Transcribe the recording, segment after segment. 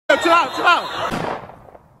Chill out, chill out.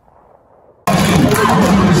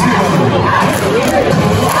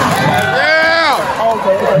 Yeah!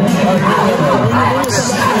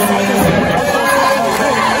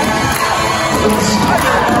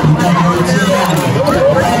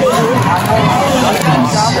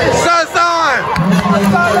 Sunshine!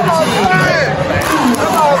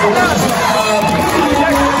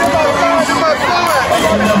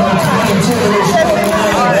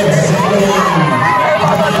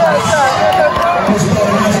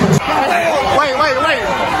 Wait.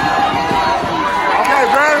 Okay,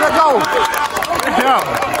 Brad, let's go. Yeah.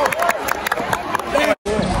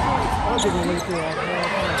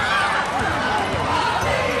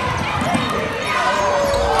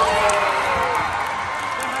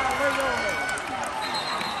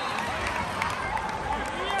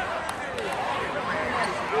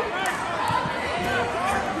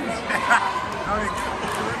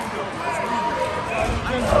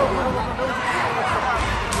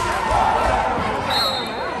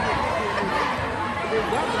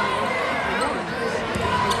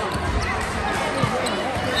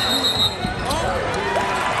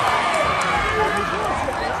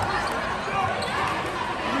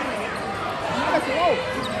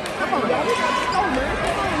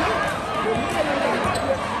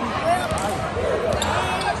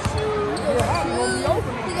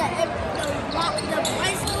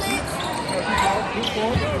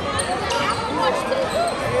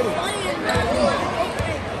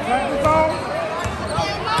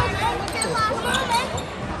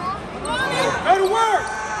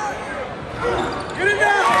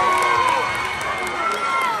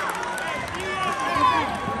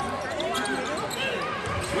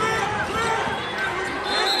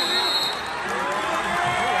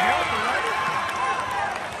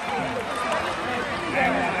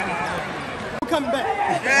 Coming back.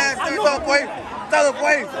 Yeah, still up, boy. Still up,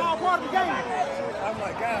 boy. It's all part of the game. Oh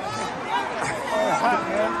my God. Oh, hot,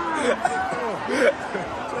 man.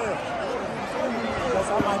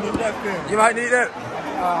 I might need that film. You might need that?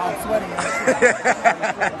 I'm sweating, man.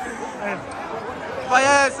 My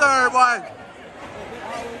ass, sir, boy.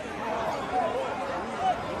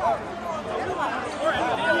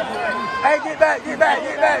 Hey, get back. We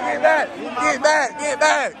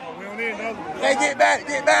don't need another one. Hey, get back.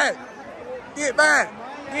 Get back.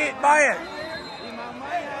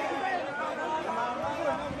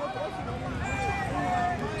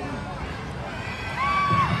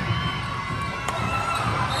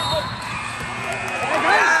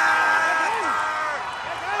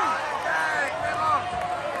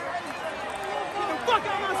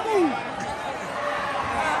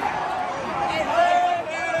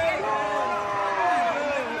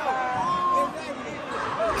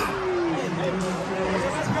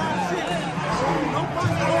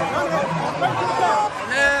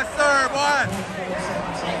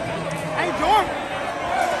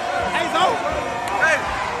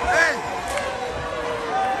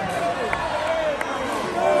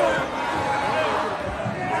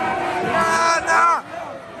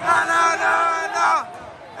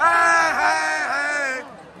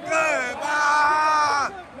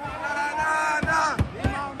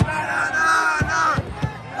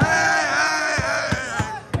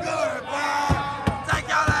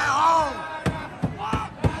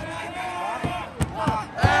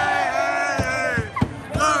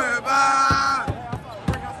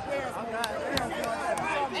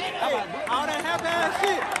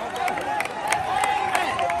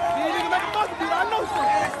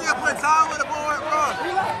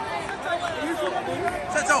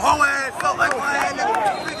 Shut your whole ass up like one ass nigga.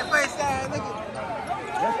 Freaking face ass nigga.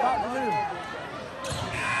 Let's stop the room.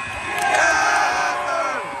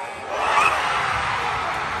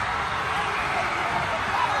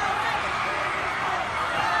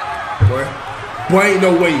 Boy, ain't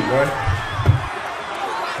no way, boy.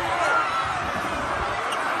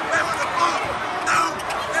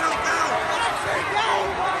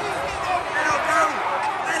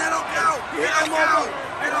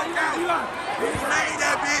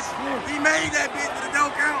 He made that bitch, but it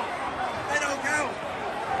don't count. They don't count.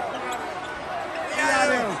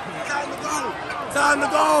 Yeah, time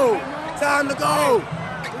to go.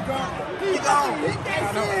 He gone. We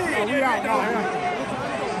out now.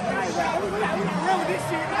 Remember this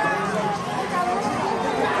shit.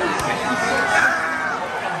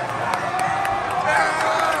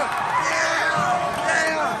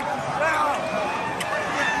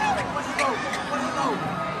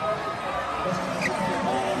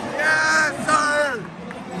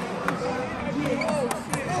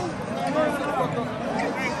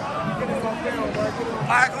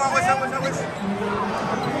 Alright, come on, what's up?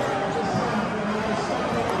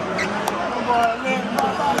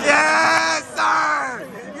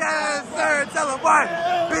 boy.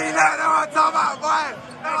 Beat that, that's what I'm talking about, boy.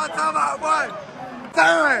 That's what I'm talking about, boy.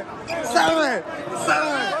 Seven. That's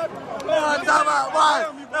what I'm talking about, boy.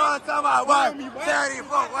 That's what I'm talking about, boy.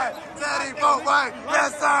 74, boy. 74, boy.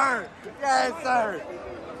 Yes, sir. Yes, sir.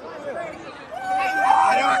 Oh,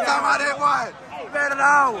 that's what I'm talking about, that boy. Better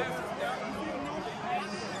know.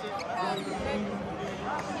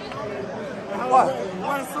 What?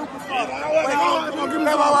 One superstar. Wait,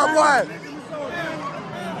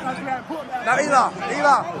 now,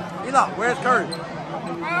 Eli, where's Curry?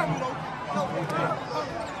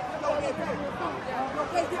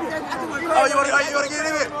 Oh, you want to get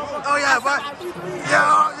him in? Oh, yeah, but.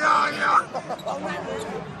 Yeah.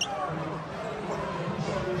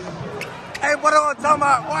 Hey, what am I talking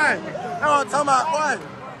about? Why? That's what I'm talking about. Why? That's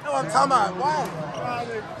what I'm talking about. Why?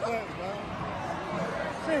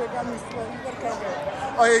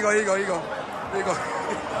 Oh, here you go.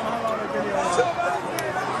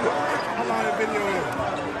 How long the video is?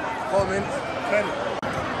 4 minutes. 20.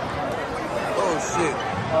 Oh, shit.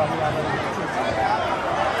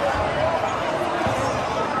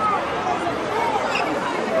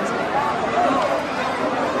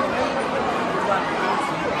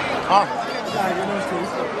 Huh?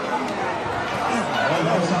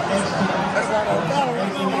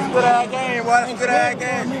 Good ass game, boy. Good ass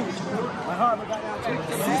game.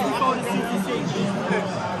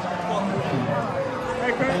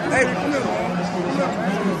 Hey,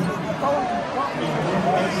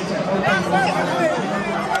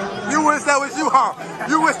 you wish that was you, huh?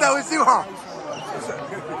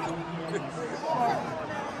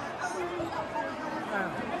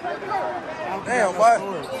 Damn, boy.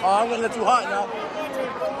 I'm gonna let you hot now.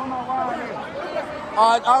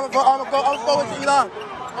 I'm gonna fuck with you, Eli.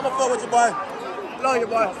 I'm gonna fuck with you, boy. Love you,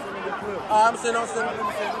 boy. I'm sitting.